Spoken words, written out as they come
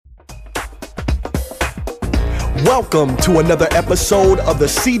Welcome to another episode of the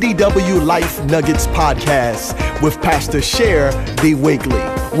CDW Life Nuggets podcast with Pastor Cher D. Winkley,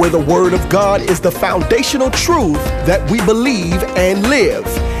 where the Word of God is the foundational truth that we believe and live.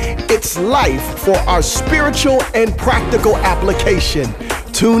 It's life for our spiritual and practical application.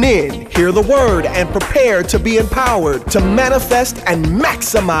 Tune in, hear the Word, and prepare to be empowered to manifest and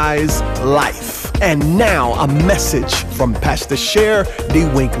maximize life. And now a message from Pastor Cher D.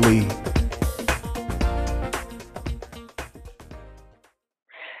 Winkley.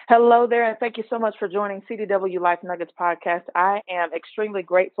 Hello there, and thank you so much for joining CDW Life Nuggets podcast. I am extremely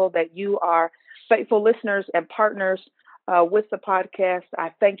grateful that you are faithful listeners and partners with the podcast.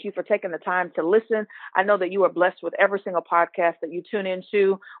 I thank you for taking the time to listen. I know that you are blessed with every single podcast that you tune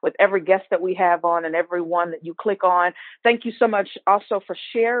into, with every guest that we have on and every one that you click on. Thank you so much also for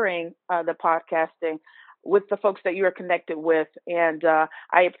sharing the podcasting with the folks that you are connected with. And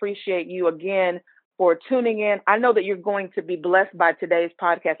I appreciate you again for tuning in. I know that you're going to be blessed by today's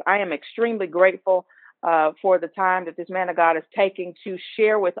podcast. I am extremely grateful for the time that this man of God is taking to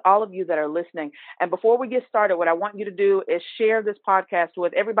share with all of you that are listening. And before we get started, what I want you to do is share this podcast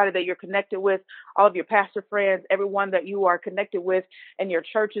with everybody that you're connected with, all of your pastor friends, everyone that you are connected with in your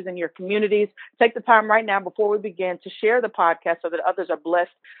churches and your communities. Take the time right now before we begin to share the podcast so that others are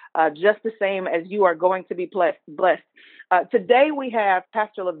blessed just the same as you are going to be blessed. Today we have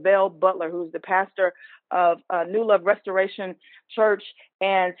Pastor Lavelle Butler, who's the pastor of New Love Restoration Church,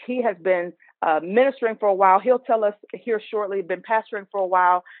 and he has been ministering for a while. He'll tell us here shortly, been pastoring for a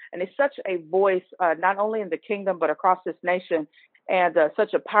while, and he's such a voice, not only in the kingdom, but across this nation, and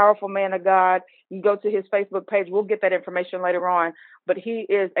such a powerful man of God. You can go to his Facebook page. We'll get that information later on, but he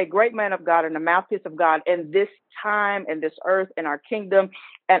is a great man of God and a mouthpiece of God in this time, in this earth, in our kingdom,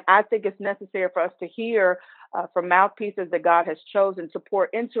 and I think it's necessary for us to hear from mouthpieces that God has chosen to pour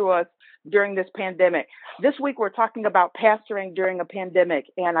into us during this pandemic. This week, we're talking about pastoring during a pandemic,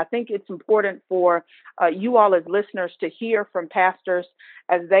 and I think it's important for you all as listeners to hear from pastors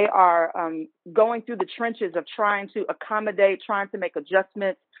as they are going through the trenches of trying to accommodate, trying to make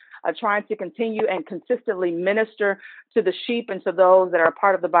adjustments, trying to continue and consistently minister to the sheep and to those that are a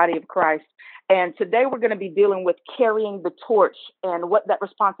part of the body of Christ. And today we're going to be dealing with carrying the torch and what that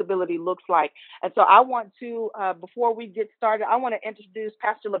responsibility looks like. And so I want to, before we get started, I want to introduce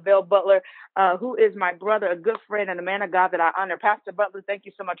Pastor Lavelle Butler, who is my brother, a good friend, and a man of God that I honor. Pastor Butler, thank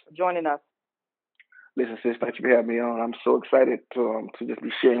you so much for joining us. Listen, sis, thank you for having me on. I'm so excited to just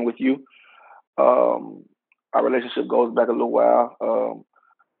be sharing with you. Our relationship goes back a little while.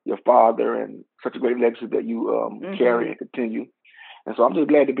 Your father and such a great legacy that you carry and continue. And so I'm just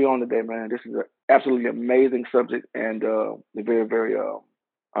glad to be on today, man. This is an absolutely amazing subject and a very, very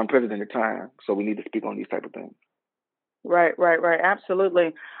unprecedented time. So we need to speak on these type of things. Right.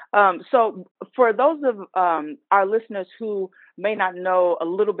 Absolutely. So for those of our listeners who may not know a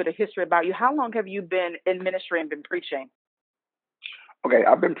little bit of history about you, how long have you been in ministry and been preaching? Okay,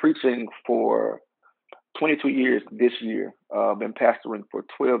 I've been preaching for 22 years this year. Been pastoring for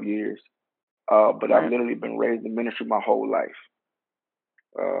 12 years. But I've literally been raised in ministry my whole life.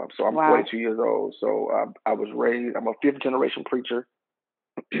 So I'm 42 years old. So I was raised, I'm a fifth generation preacher.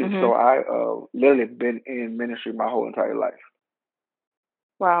 So I literally been in ministry my whole entire life.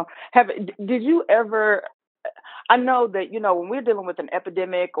 Wow. Did you ever, I know that, when we're dealing with an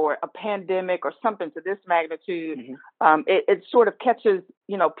epidemic or a pandemic or something to this magnitude, it sort of catches,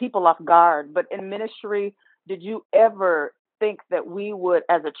 people off guard. But in ministry, did you ever think that we would,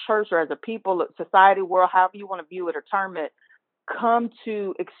 as a church or as a people, society, world, however you want to view it or term it, come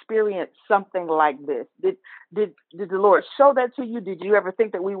to experience something like this? Did the Lord show that to you? Did you ever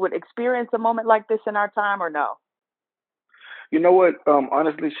think that we would experience a moment like this in our time, or no? You know what?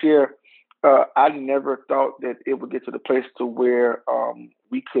 Honestly, Cher, I never thought that it would get to the place to where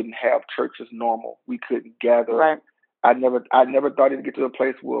we couldn't have church as normal. We couldn't gather. Right. I never thought it'd get to a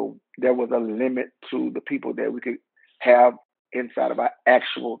place where there was a limit to the people that we could have inside of our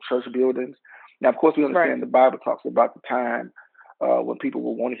actual church buildings. Now, of course, we understand the Bible talks about the time when people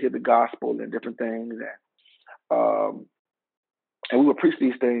will want to hear the gospel and different things, and we would preach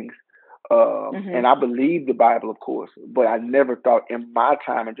these things. And I believe the Bible, of course, but I never thought in my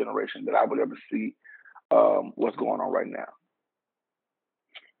time and generation that I would ever see what's going on right now.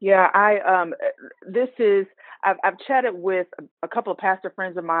 Yeah, I've chatted with a couple of pastor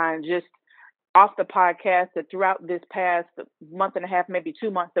friends of mine just off the podcast that throughout this past month and a half, maybe 2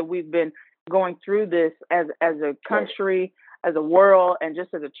 months that we've been going through this as a country, as a world, and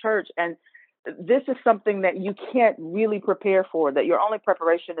just as a church. And this is something that you can't really prepare for, that your only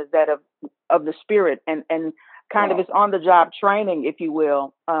preparation is that of the Spirit and kind of it's on the job training, if you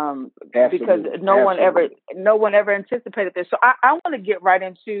will, because no one ever anticipated this. So I want to get right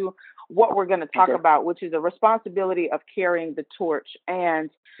into what we're going to talk about, which is the responsibility of carrying the torch. And,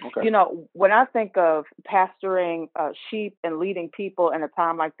 you know, when I think of pastoring sheep and leading people in a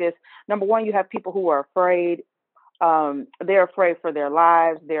time like this, number one, you have people who are afraid. They're afraid for their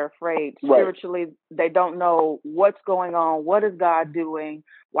lives. They're afraid spiritually. They don't know what's going on. What is God doing?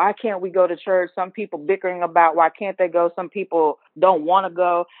 Why can't we go to church? Some people bickering about why can't they go? Some people don't want to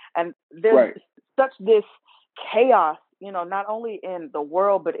go. And there's such this chaos, you know, not only in the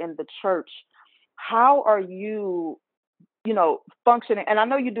world, but in the church. How are you, you know, functioning? And I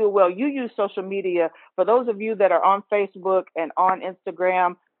know you do it well. You use social media. For those of you that are on Facebook and on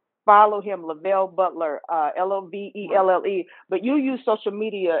Instagram, follow him, Lavelle Butler, Lovelle. But you use social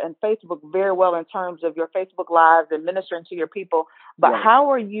media and Facebook very well in terms of your Facebook Lives and ministering to your people. But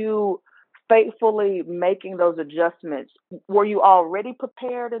how are you faithfully making those adjustments? Were you already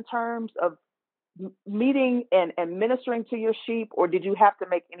prepared in terms of meeting and ministering to your sheep, or did you have to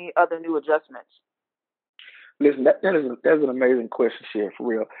make any other new adjustments? Listen, that's an amazing question, Cher, for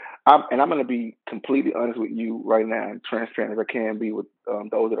real. And I'm going to be completely honest with you right now, and transparent as I can be with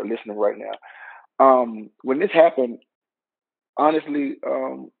those that are listening right now. When this happened, honestly,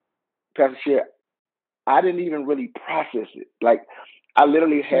 Pastor Cher, I didn't even really process it. Like, I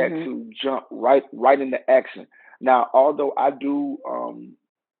literally had to jump right into action. Now, although I do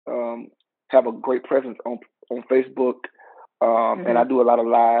have a great presence on Facebook, and I do a lot of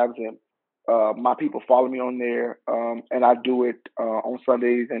lives, and my people follow me on there, and I do it on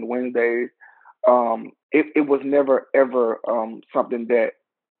Sundays and Wednesdays. It was never ever something that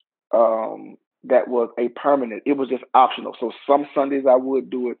was a permanent. It was just optional. So some Sundays I would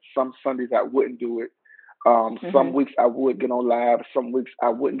do it, some Sundays I wouldn't do it. Some weeks I would get on live, some weeks I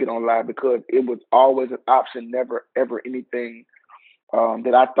wouldn't get on live, because it was always an option, never ever anything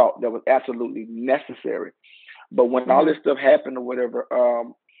that I thought that was absolutely necessary. But when all this stuff happened or whatever,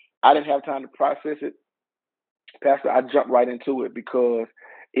 I didn't have time to process it, Pastor. I jumped right into it because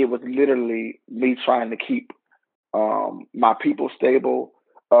it was literally me trying to keep my people stable.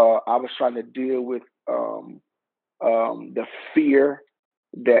 I was trying to deal with the fear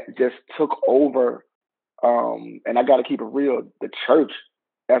that just took over. And I got to keep it real, the church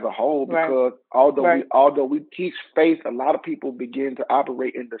as a whole, because although we teach faith, a lot of people begin to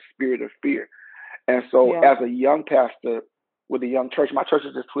operate in the spirit of fear. And so as a young pastor with a young church, my church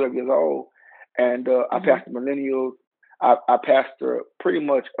is just 12 years old, and I pastor millennials. I pastor pretty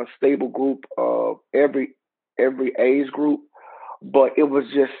much a stable group of every age group, but it was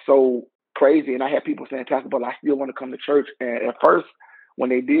just so crazy. And I had people saying, Pastor, but I still want to come to church. And at first, when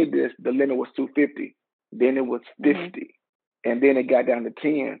they did this, the limit was 250. Then it was 50. And then it got down to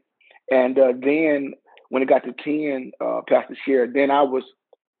 10. And then when it got to 10, Pastor Cher, then I was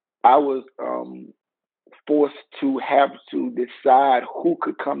forced to have to decide who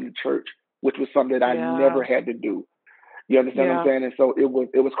could come to church, which was something that I never had to do. You understand what I'm saying? And so it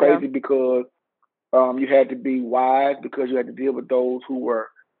was crazy because you had to be wise, because you had to deal with those who were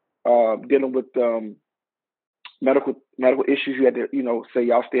dealing with medical issues. You had to, say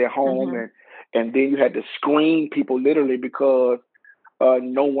y'all stay at home, and then you had to screen people literally because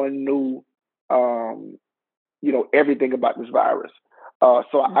no one knew, everything about this virus.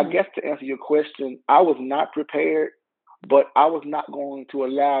 So I guess to answer your question, I was not prepared, but I was not going to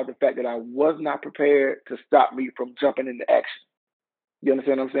allow the fact that I was not prepared to stop me from jumping into action. You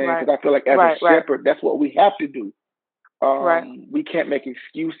understand what I'm saying? Because I feel like as a shepherd, that's what we have to do. We can't make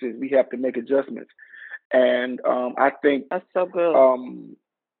excuses. We have to make adjustments. And I think that's so good.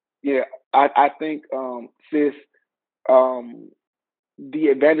 I think, sis, the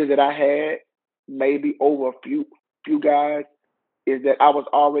advantage that I had maybe over a few guys is that I was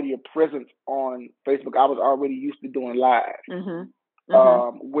already a presence on Facebook. I was already used to doing live,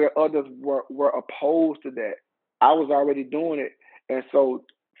 where others were opposed to that. I was already doing it. And so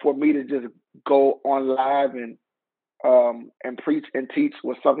for me to just go on live and preach and teach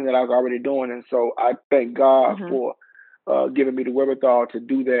was something that I was already doing. And so I thank God for giving me the wherewithal to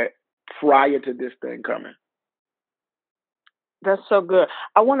do that prior to this thing coming. That's so good.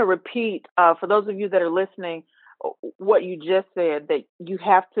 I want to repeat for those of you that are listening what you just said, that you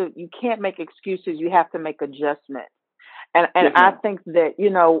can't make excuses. You have to make adjustments. And I think that,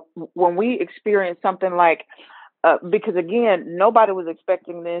 when we experience something like, because again, nobody was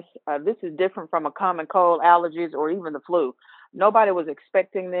expecting this. This is different from a common cold, allergies, or even the flu. Nobody was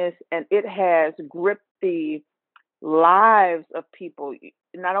expecting this, and it has gripped the lives of people.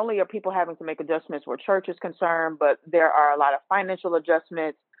 Not only are people having to make adjustments where church is concerned, but there are a lot of financial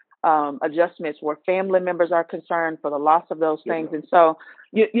adjustments. adjustments where family members are concerned for the loss of those things. And so,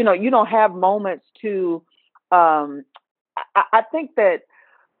 you know, you don't have moments to, I think that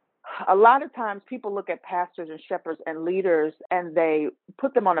a lot of times people look at pastors and shepherds and leaders and they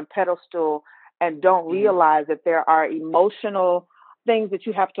put them on a pedestal and don't realize that there are emotional things that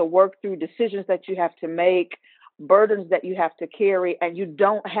you have to work through, decisions that you have to make, burdens that you have to carry, and you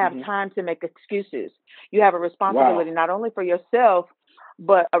don't have time to make excuses. You have a responsibility not only for yourself,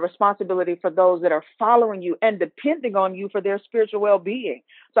 but a responsibility for those that are following you and depending on you for their spiritual well-being.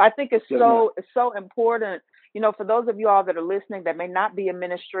 So I think it's so important, you know, for those of you all that are listening that may not be in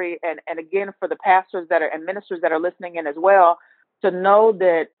ministry, and again, for the pastors that are and ministers that are listening in as well, to know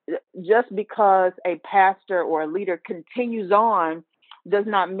that just because a pastor or a leader continues on does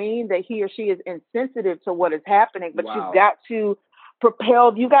not mean that he or she is insensitive to what is happening, but you've got to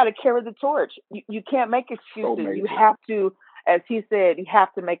propel, you got to carry the torch. You can't make excuses. You have to, as he said, you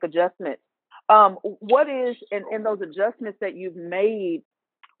have to make adjustments. What is, in those adjustments that you've made,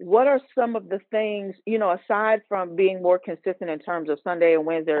 what are some of the things, you know, aside from being more consistent in terms of Sunday and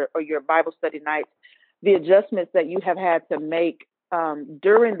Wednesday or your Bible study nights, the adjustments that you have had to make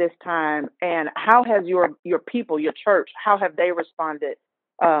during this time, and how has your people, your church, how have they responded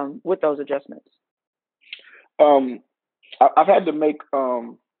with those adjustments? I've had to make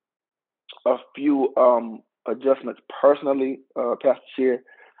a few adjustments personally, Pastor Shear.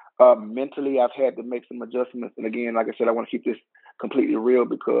 Mentally, I've had to make some adjustments. And again, like I said, I want to keep this completely real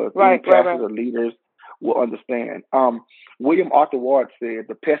because pastors or leaders will understand. William Arthur Ward said,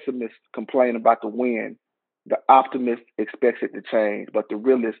 "The pessimist complain about the wind. The optimist expects it to change, but the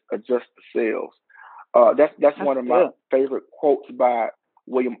realist adjusts the sails." That's one of my favorite quotes by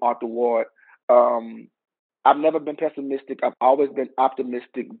William Arthur Ward. I've never been pessimistic. I've always been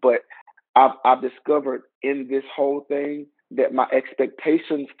optimistic, but I've discovered in this whole thing that my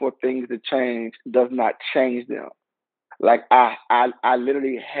expectations for things to change does not change them. Like I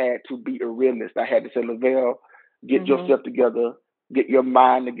literally had to be a realist. I had to say, Lavelle, get yourself together. Get your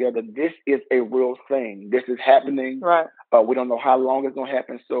mind together. This is a real thing. This is happening. Right. We don't know how long it's going to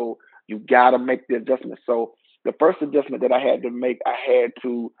happen, so you got to make the adjustment. So the first adjustment that I had to make, I had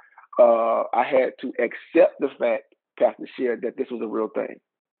to accept the fact, Pastor Shear, that this was a real thing.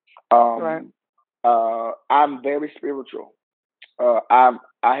 I'm very spiritual. I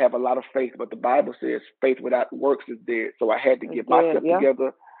have a lot of faith, but the Bible says faith without works is dead. So I had to get myself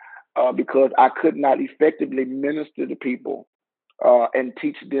together because I could not effectively minister to people and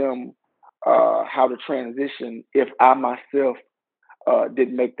teach them how to transition if I myself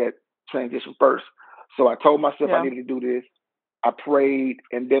didn't make that transition first. So I told myself I needed to do this. I prayed,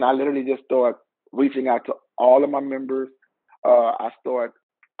 and then I literally just started reaching out to all of my members. I started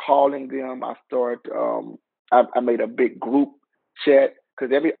calling them. I made a big group chat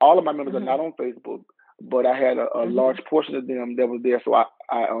because all of my members are not on Facebook, but I had a large portion of them that was there. So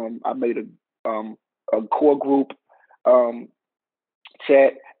I made a core group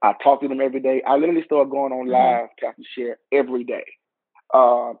chat. I talked to them every day. I literally started going on live, Pastor Shear, every day.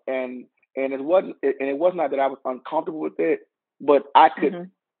 And it was not that I was uncomfortable with it, but I could,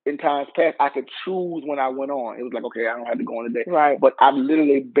 in times past, I could choose when I went on. It was like, okay, I don't have to go on today. Right. But I've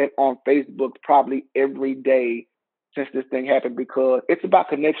literally been on Facebook probably every day since this thing happened because it's about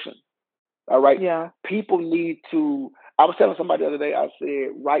connection. All right. Yeah. People need to. I was telling somebody the other day. I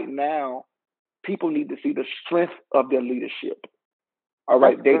said, right now, people need to see the strength of their leadership. All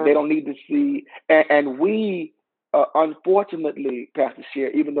right. They don't need to see, and we, unfortunately, Pastor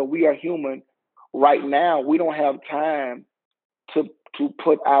Shear, even though we are human, right now we don't have time to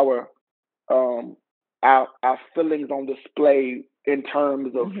put our feelings on display in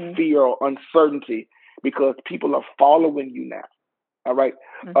terms of fear or uncertainty because people are following you now. All right.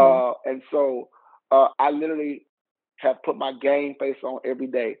 And so I literally have put my game face on every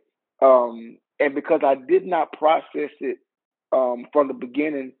day. And because I did not process it from the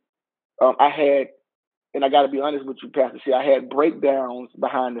beginning, I had, and I got to be honest with you, Pastor C, I had breakdowns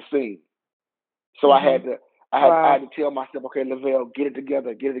behind the scenes. So I had to tell myself, okay, Lavelle, get it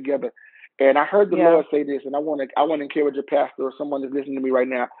together. And I heard the Lord say this, and I want to encourage a pastor or someone that's listening to me right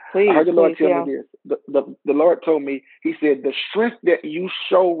now. I heard the Lord tell me this. The Lord told me, He said, the strength that you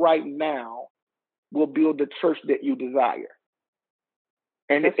show right now will build the church that you desire.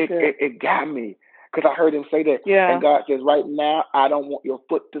 And it got me because I heard Him say that. Yeah. And God says, right now, I don't want your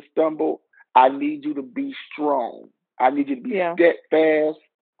foot to stumble. I need you to be strong. I need you to be steadfast,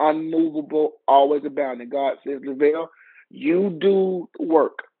 unmovable, always abounding. God says, Lavelle, you do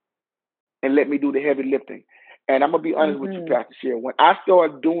work and let me do the heavy lifting. And I'm going to be honest with you, Pastor Shear. When I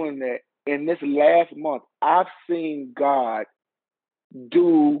started doing that in this last month, I've seen God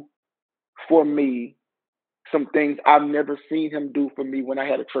do for me some things I've never seen him do for me when I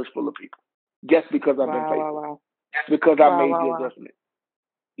had a church full of people. Just because I've been faithful. Wow. Just because I made the adjustment.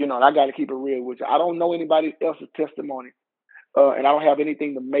 You know, and I got to keep it real with you. I don't know anybody else's testimony, and I don't have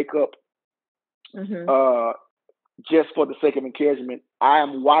anything to make up just for the sake of encouragement. I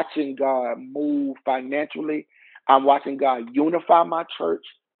am watching God move financially. I'm watching God unify my church.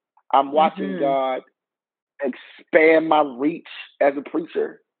 I'm watching God expand my reach as a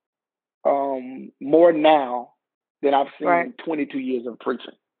preacher more now than I've seen in 22 years of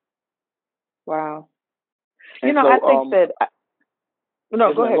preaching. Wow. And I think that...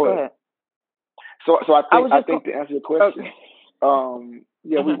 No, go ahead. So I think to answer your question,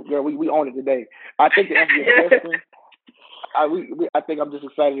 we own it today. I think to answer your question, I think I'm just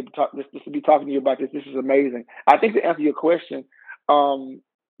excited to be talking to you about this. This is amazing. I think to answer your question,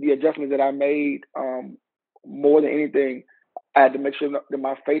 the adjustments that I made, more than anything, I had to make sure that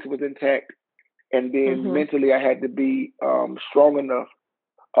my faith was intact, and then mentally I had to be strong enough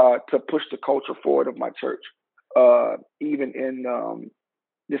to push the culture forward of my church, even in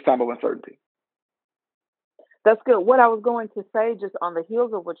this time of uncertainty. That's good. What I was going to say, just on the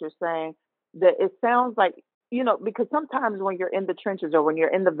heels of what you're saying, that it sounds like, because sometimes when you're in the trenches or when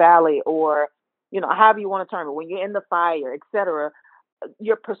you're in the valley or, however you want to term it, when you're in the fire, et cetera,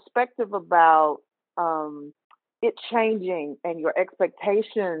 your perspective about it changing and your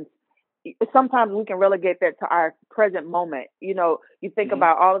expectations, sometimes we can relegate that to our present moment. You think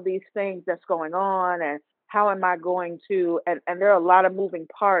about all of these things that's going on and how am I going to, and there are a lot of moving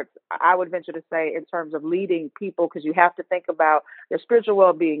parts, I would venture to say, in terms of leading people, because you have to think about their spiritual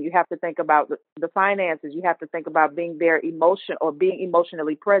well-being. You have to think about the finances. You have to think about being being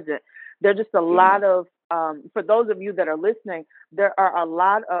emotionally present. There's just a lot of, for those of you that are listening, there are a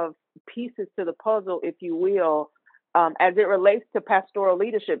lot of pieces to the puzzle, if you will, as it relates to pastoral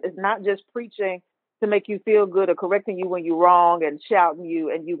leadership. It's not just preaching to make you feel good or correcting you when you're wrong and shouting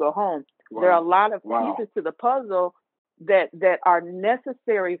you and you go home. Wow. There are a lot of pieces to the puzzle that are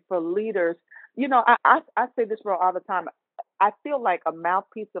necessary for leaders. I say this all the time. I feel like a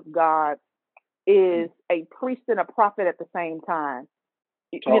mouthpiece of God is a priest and a prophet at the same time.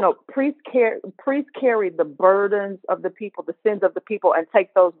 Priests carry the burdens of the people, the sins of the people, and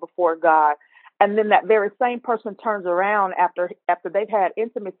take those before God. And then that very same person turns around after they've had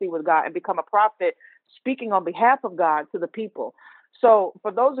intimacy with God and become a prophet, speaking on behalf of God to the people. So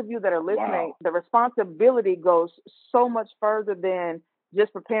for those of you that are listening, the responsibility goes so much further than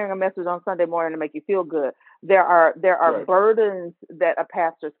just preparing a message on Sunday morning to make you feel good. There are burdens that a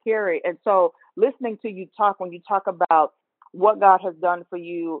pastor's carry. And so listening to you talk, when you talk about what God has done for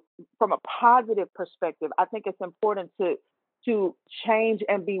you from a positive perspective, I think it's important to change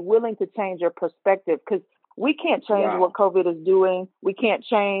and be willing to change your perspective, because we can't change what COVID is doing. We can't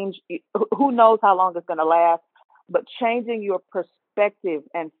change, who knows how long it's going to last, but changing your perspective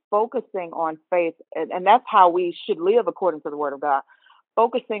and focusing on faith. And that's how we should live according to the word of God.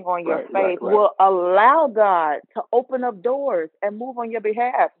 Focusing on your faith will allow God to open up doors and move on your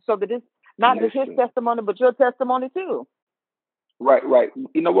behalf, so that it's not just his testimony, but your testimony too. Right.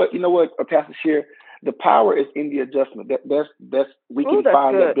 You know what, Pastor Sher, the power is in the adjustment. We can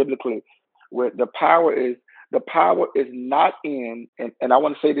find that biblically, where the power is not in, and I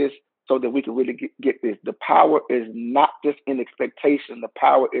want to say this so that we can really get this. The power is not just in expectation. The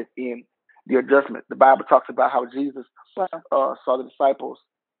power is in the adjustment. The Bible talks about how Jesus saw the disciples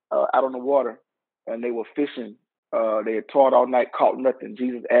out on the water, and they were fishing. They had toiled all night, caught nothing.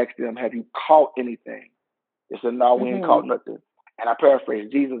 Jesus asked them, "Have you caught anything?" They said, "No, we ain't caught nothing." And I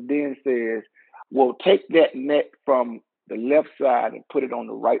paraphrase. Jesus then says, "Well, take that net from the left side and put it on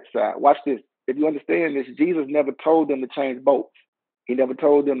the right side." Watch this. If you understand this, Jesus never told them to change boats. He never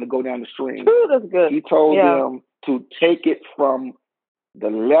told them to go down the stream. Ooh, that's good. He told them to take it from the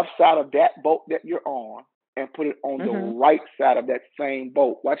left side of that boat that you're on and put it on the right side of that same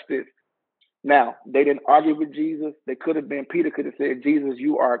boat. Watch this. Now, they didn't argue with Jesus. Peter could have said, "Jesus,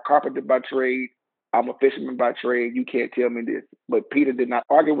 you are a carpenter by trade. I'm a fisherman by trade. You can't tell me this." But Peter did not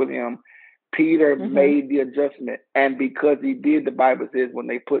argue with him. Peter made the adjustment. And because he did, the Bible says when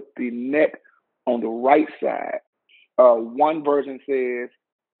they put the net on the right side, one version says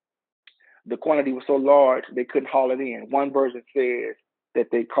the quantity was so large they couldn't haul it in. One version says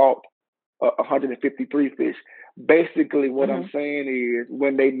that they caught 153 fish. Basically, what I'm saying is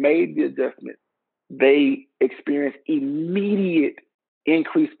when they made the adjustment, they experienced immediate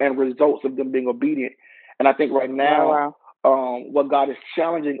increase and results of them being obedient. And I think right now, what God is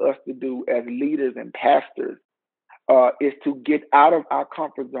challenging us to do as leaders and pastors is to get out of our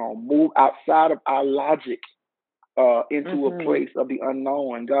comfort zone, move outside of our logic, into a place of the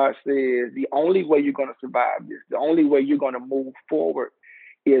unknown. God says the only way you're going to survive this, the only way you're going to move forward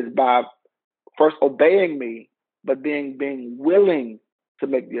is by first obeying me, but then being willing to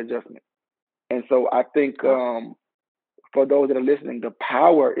make the adjustment. And so I think for those that are listening, the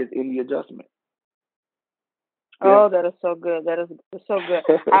power is in the adjustment. Oh, that is so good. That is so good.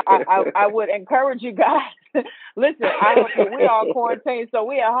 I would encourage you guys. Listen, I hope we all quarantined, so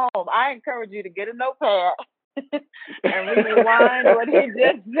we at home. I encourage you to get a notepad and rewind what he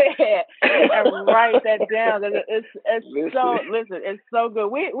just said and write that down. It's so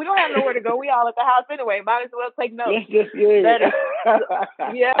good. We don't have nowhere to go. We all at the house anyway. Might as well take notes.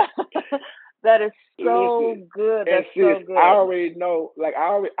 That is so good. That's so good. I already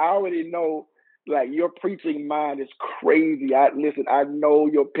know. Like your preaching mind is crazy. I know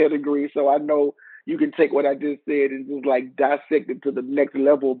your pedigree, so I know you can take what I just said and just like dissect it to the next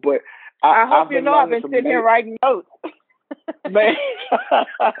level. But I hope you know I've been sitting here writing notes. Man,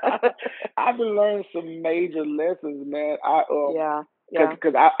 I've been learning some major lessons, man.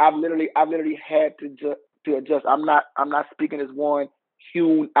 Because I've literally had to adjust. I'm not speaking as one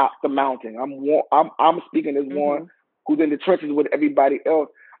hewn out the mountain. I'm speaking as one who's in the trenches with everybody else.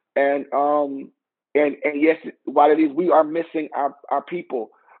 And yes, while it is, we are missing our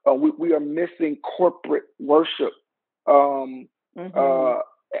people. We are missing corporate worship. And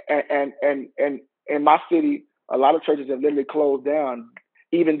in my city, a lot of churches have literally closed down,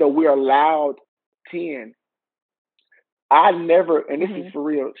 even though we are allowed 10. I never, and this is for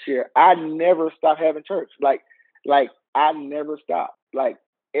real, Cher, I never stopped having church. Like I never stopped. Like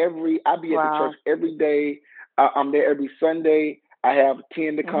I be at the church every day. I'm there every Sunday. I have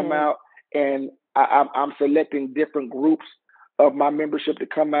 10 to come out, and I'm selecting different groups of my membership to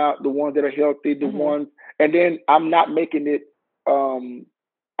come out, the ones that are healthy, the ones, and then I'm not making it, I'm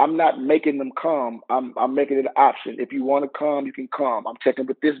not making them come. I'm making it an option. If you want to come, you can come. I'm checking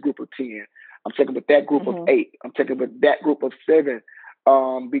with this group of 10. I'm checking with that group of 8. I'm checking with that group of 7,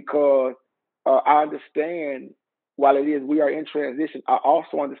 because I understand, while it is we are in transition, I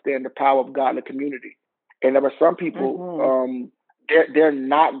also understand the power of God in the community. And there are some people, they're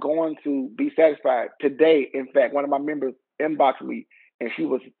not going to be satisfied. Today, in fact, one of my members inboxed me, and she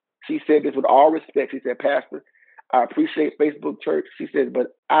said this with all respect. She said, "Pastor, I appreciate Facebook Church." She said,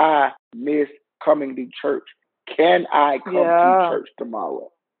 "but I miss coming to church. Can I come to church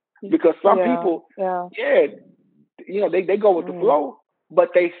tomorrow?" Because some people, they go with the flow,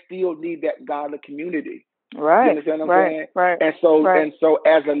 but they still need that godly community. Right. You understand what I'm saying? Right. And so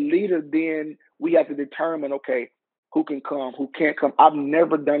as a leader, then we have to determine, okay, who can come, who can't come. I've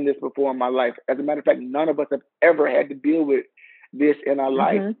never done this before in my life. As a matter of fact, none of us have ever had to deal with this in our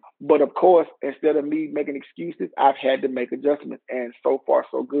life. But of course, instead of me making excuses, I've had to make adjustments. And so far,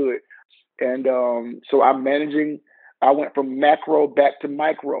 so good. And so I'm managing. I went from macro back to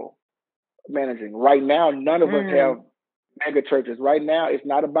micro managing. Right now, none of us have mega churches. Right now, it's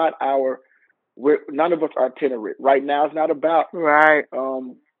not about none of us are itinerant. Right now, it's not about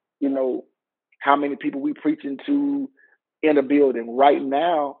how many people we preaching to in a building. Right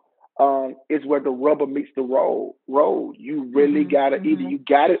now, is where the rubber meets the road. You really gotta either you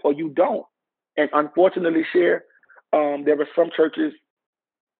got it or you don't. And unfortunately, Cher, there are some churches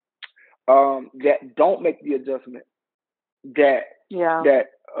that don't make the adjustment that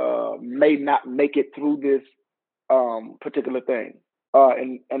may not make it through this particular thing.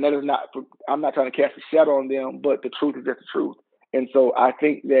 And that is not, I'm not trying to cast a shadow on them, but the truth is just the truth. And so I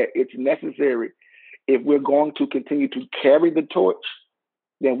think that it's necessary, if we're going to continue to carry the torch,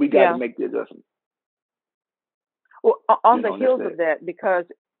 then we got to make the adjustment. Well, on the heels of that, because,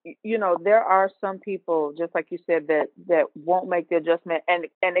 there are some people, just like you said, that won't make the adjustment. And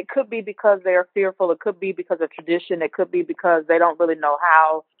it could be because they're fearful. It could be because of tradition. It could be because they don't really know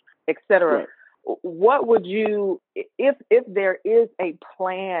how, et cetera. Right. What would you, if there is a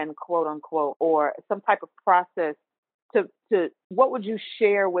plan, quote unquote, or some type of process to what would you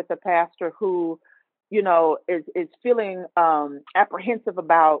share with a pastor who, is feeling apprehensive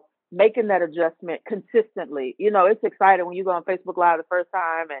about making that adjustment consistently? It's exciting when you go on Facebook Live the first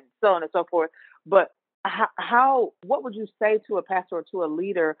time and so on and so forth. But what would you say to a pastor or to a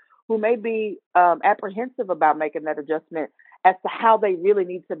leader who may be apprehensive about making that adjustment as to how they really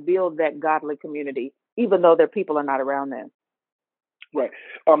need to build that godly community, even though their people are not around them? Right.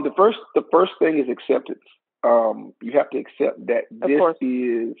 The first thing is acceptance. You have to accept that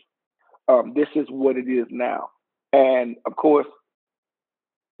this is what it is now. And of course,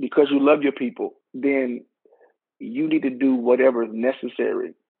 because you love your people, then you need to do whatever is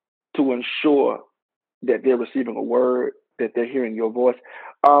necessary to ensure that they're receiving a word, that they're hearing your voice.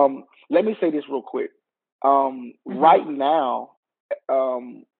 Let me say this real quick. Right now,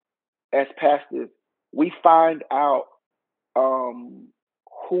 as pastors, we find out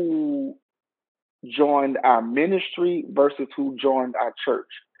who joined our ministry versus who joined our church.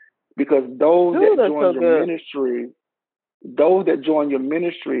 Because those that join your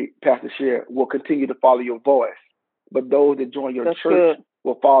ministry, Pastor Cher, will continue to follow your voice. But those that join your church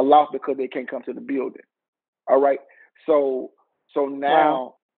will fall off because they can't come to the building. All right. So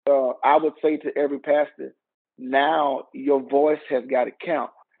now I would say to every pastor, now your voice has got to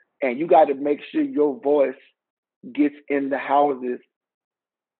count. And you got to make sure your voice gets in the houses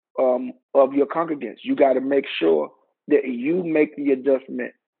of your congregants. You got to make sure that you make the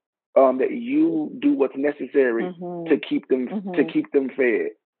adjustment, that you do what's necessary to keep them fed.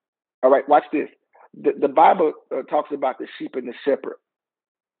 All right, watch this. The Bible talks about the sheep and the shepherd.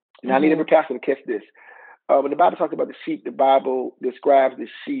 Now I need every pastor to catch this. When the Bible talks about the sheep, the Bible describes the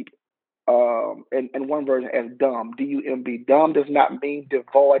sheep in one version as dumb, D-U-M-B. Dumb does not mean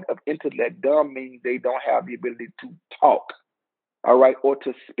devoid of intellect. Dumb means they don't have the ability to talk, all right, or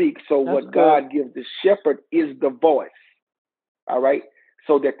to speak. So what God gives the shepherd is the voice, all right,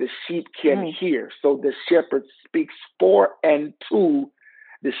 so that the sheep can hear. So the shepherd speaks for and to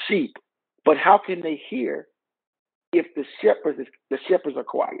the sheep. But how can they hear if the shepherds are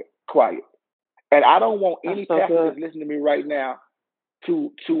quiet? And I don't want any pastor that's listening to me right now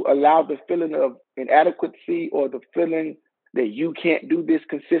to allow the feeling of inadequacy or the feeling that you can't do this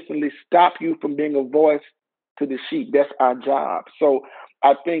consistently stop you from being a voice to the sheep. That's our job. So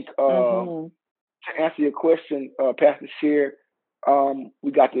I think to answer your question, Pastor Cher,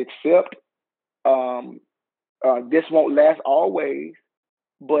 we got to accept this won't last always,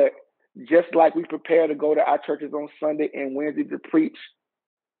 but just like we prepare to go to our churches on Sunday and Wednesday to preach,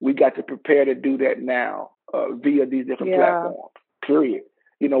 we got to prepare to do that now via these different platforms, period.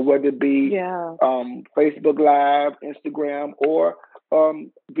 You know, whether it be Facebook Live, Instagram, or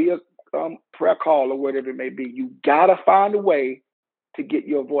via prayer call or whatever it may be. You got to find a way to get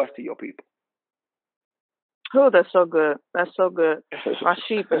your voice to your people. Oh, that's so good. That's so good. My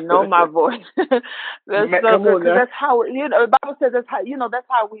sheep know my voice. That's so good. That's how, the Bible says that's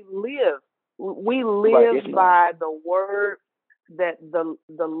how we live. We live by the word that the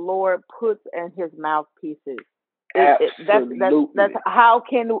Lord puts in his mouthpieces. That's how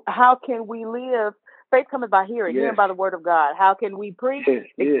can we live? Faith cometh by hearing, hearing by the word of God. How can we preach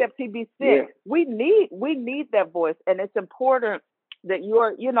except he be sent? We need that voice, and it's important that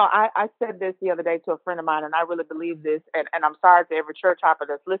I said this the other day to a friend of mine, and I really believe this, and I'm sorry to every church hopper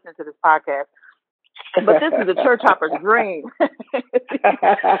that's listening to this podcast, but this is a church hopper's dream.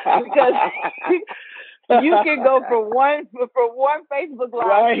 Because you can go from one Facebook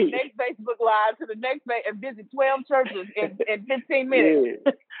Live to the next Facebook Live to the next and visit 12 churches in 15 minutes.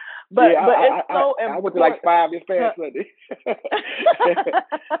 But it's so important. I went to like 5 this past Sunday.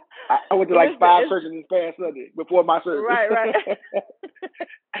 I went to like 5 churches this past Sunday before my service. Right.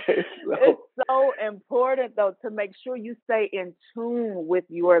 It's so important, though, to make sure you stay in tune with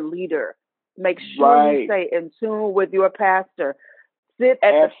your leader. Make sure you stay in tune with your pastor. Sit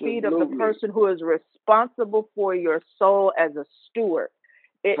at the feet of the person who is responsible for your soul as a steward.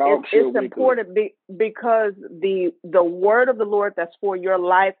 It's important because the word of the Lord that's for your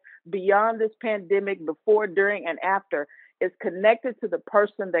life beyond this pandemic, before, during, and after, is connected to the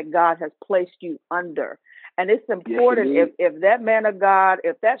person that God has placed you under. And it's important if that man of God,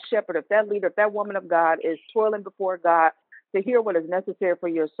 if that shepherd, if that leader, if that woman of God is toiling before God to hear what is necessary for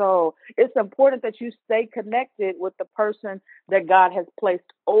your soul, it's important that you stay connected with the person that God has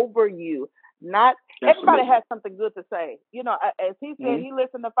placed over you. Not everybody has something good to say. As he said, he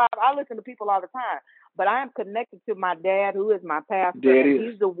listened to 5. I listen to people all the time, but I am connected to my dad, who is my pastor, and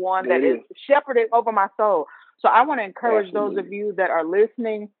he's the one that is shepherding over my soul. So I want to encourage those of you that are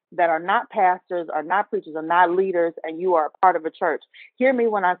listening, that are not pastors, are not preachers, are not leaders, and you are a part of a church. Hear me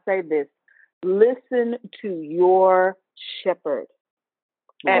when I say this. Listen to your shepherd.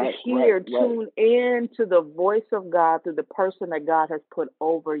 And tune in to the voice of God through the person that God has put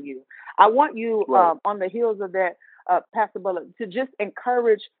over you. I want you, on the heels of that, Pastor Bullock, to just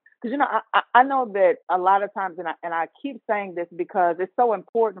encourage, because, I know that a lot of times, and I keep saying this because it's so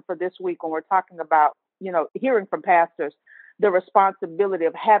important for this week when we're talking about, hearing from pastors, the responsibility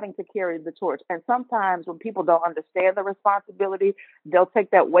of having to carry the torch. And sometimes when people don't understand the responsibility, they'll take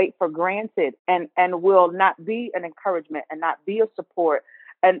that weight for granted and will not be an encouragement and not be a support.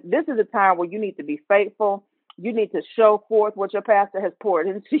 And this is a time where you need to be faithful. You need to show forth what your pastor has poured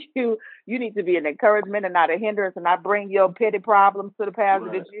into you. You need to be an encouragement and not a hindrance, and not bring your petty problems to the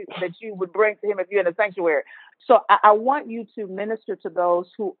pastor that you would bring to him if you're in a sanctuary. So I want you to minister to those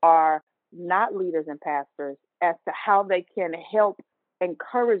who are not leaders and pastors as to how they can help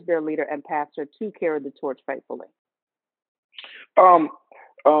encourage their leader and pastor to carry the torch faithfully?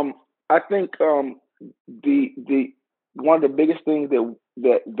 I think the one of the biggest things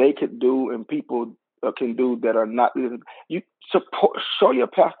that they could do and people can do that are not leaders, you show your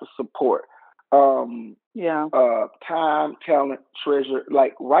pastor support. Time, talent, treasure.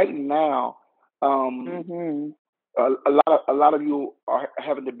 Like right now, a lot of you are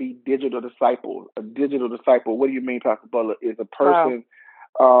having to be digital disciples. A digital disciple, what do you mean, Pastor Butler? Is a person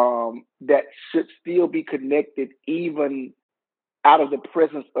that should still be connected even out of the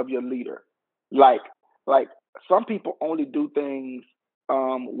presence of your leader. Like some people only do things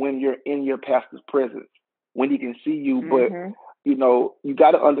when you're in your pastor's presence, when he can see you. But you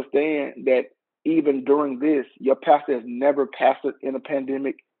got to understand that even during this, your pastor has never pastored in a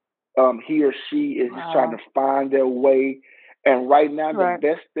pandemic. He or she is just trying to find their way. And right now, the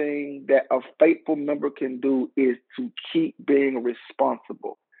best thing that a faithful member can do is to keep being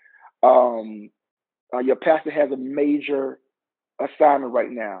responsible. Your pastor has a major assignment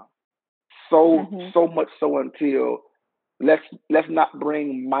right now. So much so until let's not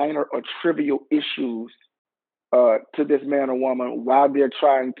bring minor or trivial issues to this man or woman while they're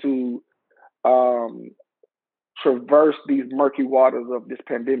trying to traverse these murky waters of this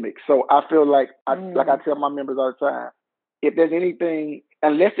pandemic. So I feel like I tell my members all the time, if there's anything,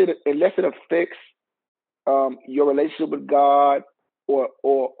 unless it affects your relationship with God or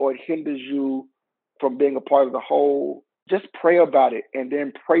it hinders you from being a part of the whole, just pray about it and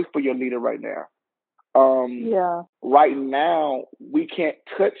then pray for your leader right now. Right now, we can't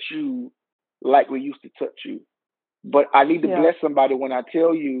touch you like we used to touch you. But I need to bless somebody when I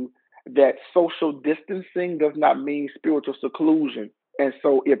tell you that social distancing does not mean spiritual seclusion. And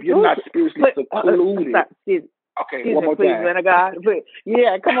so if you're not spiritually secluded... Okay, one more time. God,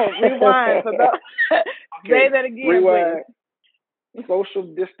 come on, rewind. Say that again, rewind. Please. Social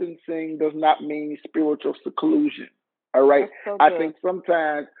distancing does not mean spiritual seclusion. All right? So I think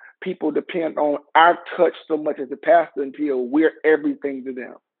sometimes people depend on our touch so much as a pastor until we're everything to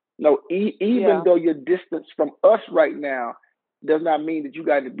them. No, even though you're distanced from us right now, does not mean that you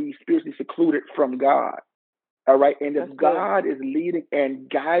got to be spiritually secluded from God. All right? And if God is leading and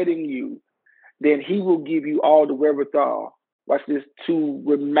guiding you, then he will give you all the wherewithal, watch this, to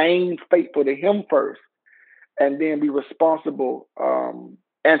remain faithful to him first, and then be responsible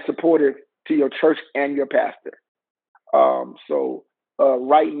and supportive to your church and your pastor. So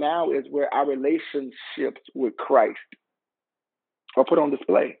right now is where our relationships with Christ are put on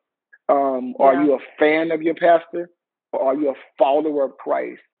display. Are you a fan of your pastor, or are you a follower of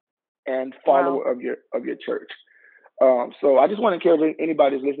Christ and follower of your church? So I just want to encourage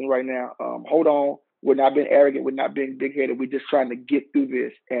anybody who's listening right now, hold on. We're not being arrogant. We're not being big-headed. We're just trying to get through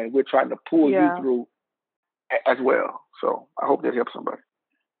this, and we're trying to pull you through as well. So I hope that helps somebody.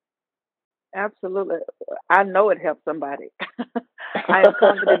 Absolutely. I know it helps somebody. I am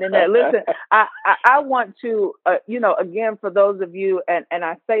confident in that. Listen, I want to, again, for those of you, and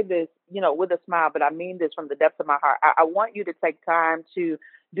I say this, with a smile, but I mean this from the depths of my heart. I want you to take time to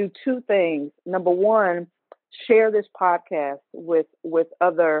do two things. Number one, share this podcast with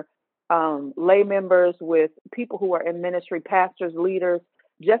other lay members, with people who are in ministry, pastors, leaders,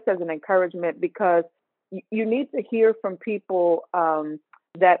 just as an encouragement, because you need to hear from people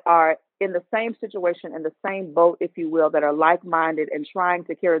that are in the same situation, in the same boat, if you will, that are like-minded and trying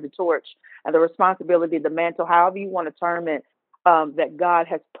to carry the torch and the responsibility, the mantle, however you want to term it, that God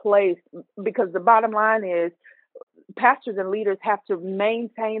has placed. Because the bottom line is pastors and leaders have to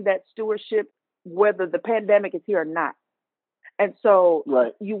maintain that stewardship whether the pandemic is here or not. And so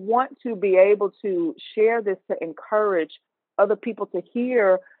you want to be able to share this to encourage other people to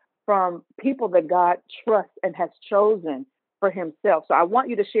hear from people that God trusts and has chosen for himself. So I want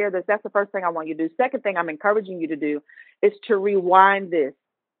you to share this. That's the first thing I want you to do. Second thing I'm encouraging you to do is to rewind this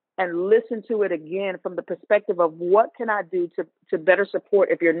and listen to it again from the perspective of what can I do to better support,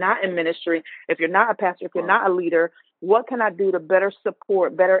 if you're not in ministry, if you're not a pastor, if you're not a leader, what can I do to better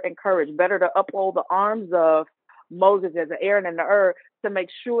support, better encourage, better to uphold the arms of Moses as Aaron and the Ur, to make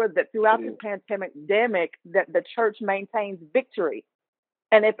sure that throughout this pandemic that the church maintains victory.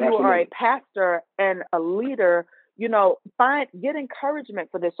 And if you are a pastor and a leader, get encouragement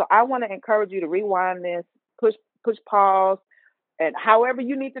for this. So I want to encourage you to rewind this, push pause, and however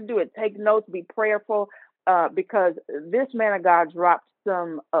you need to do it, take notes, be prayerful, because this man of God dropped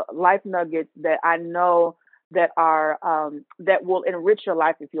some life nuggets that I know that are that will enrich your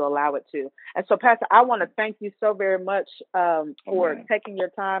life if you allow it to. And so, Pastor, I want to thank you so very much for taking your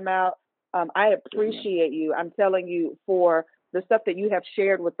time out. I appreciate you. I'm telling you, for the stuff that you have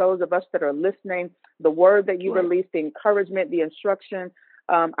shared with those of us that are listening, the word that you released, the encouragement, the instruction.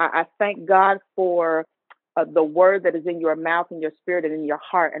 I thank God for the word that is in your mouth, in your spirit, and in your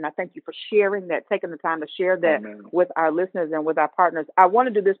heart. And I thank you for sharing that, taking the time to share that with our listeners and with our partners. I want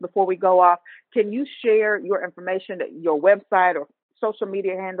to do this before we go off. Can you share your information, your website or social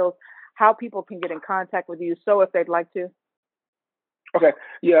media handles, how people can get in contact with you, so if they'd like to? Okay.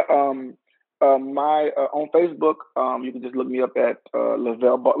 Yeah. My on Facebook, you can just look me up at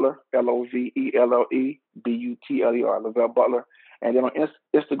Lavelle Butler, LOVELLEBUTLER, Lavelle Butler. And then on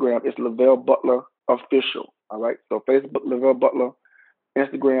Instagram, it's Lavelle Butler Official. All right. So Facebook, Lavelle Butler,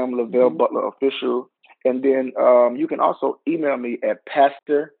 Instagram, Lavelle Butler Official. And then you can also email me at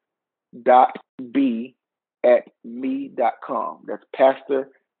pastor.b@me.com. That's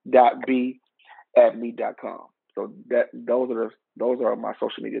pastor.b@me.com. So those are my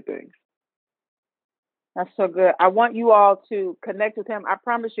social media things. That's so good. I want you all to connect with him. I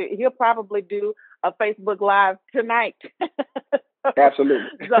promise you, he'll probably do a Facebook Live tonight.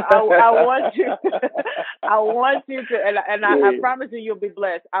 Absolutely. So I want you to, and I promise you'll be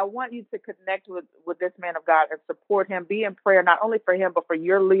blessed. I want you to connect with this man of God and support him. Be in prayer, not only for him, but for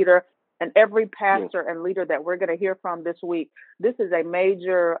your leader and every pastor and leader that we're going to hear from this week. This is a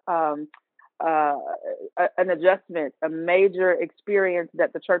major an adjustment, a major experience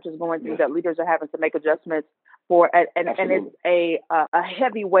that the church is going through, that leaders are having to make adjustments for, and it's a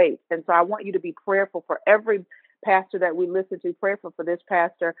heavy weight. And so I want you to be prayerful for every pastor that we listen to, prayerful for this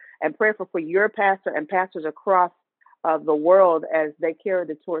pastor, and prayerful for your pastor and pastors across the world as they carry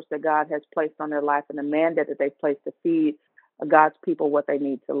the torch that God has placed on their life and the mandate that they've placed to feed God's people what they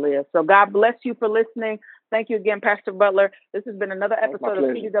need to live. So God bless you for listening. Thank you again, Pastor Butler. This has been another episode of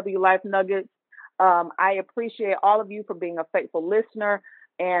CDW Life Nuggets. I appreciate all of you for being a faithful listener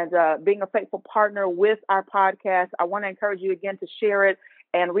and being a faithful partner with our podcast. I want to encourage you again to share it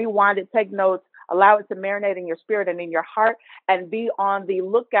and rewind it, take notes, allow it to marinate in your spirit and in your heart, and be on the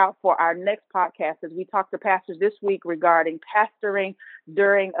lookout for our next podcast as we talk to pastors this week regarding pastoring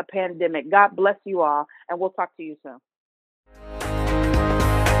during a pandemic. God bless you all, and we'll talk to you soon.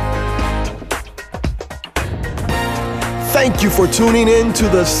 Thank you for tuning in to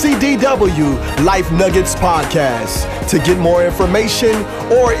the CDW Life Nuggets podcast. To get more information,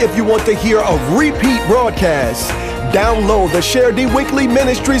 or if you want to hear a repeat broadcast, download the Share D Weekly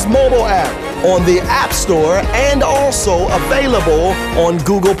Ministries mobile app on the App Store and also available on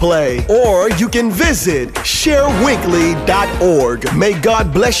Google Play. Or you can visit shareweekly.org. May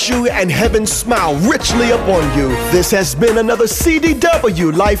God bless you and heaven smile richly upon you. This has been another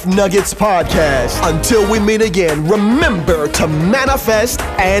CDW Life Nuggets podcast. Until we meet again, remember to manifest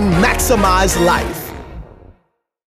and maximize life.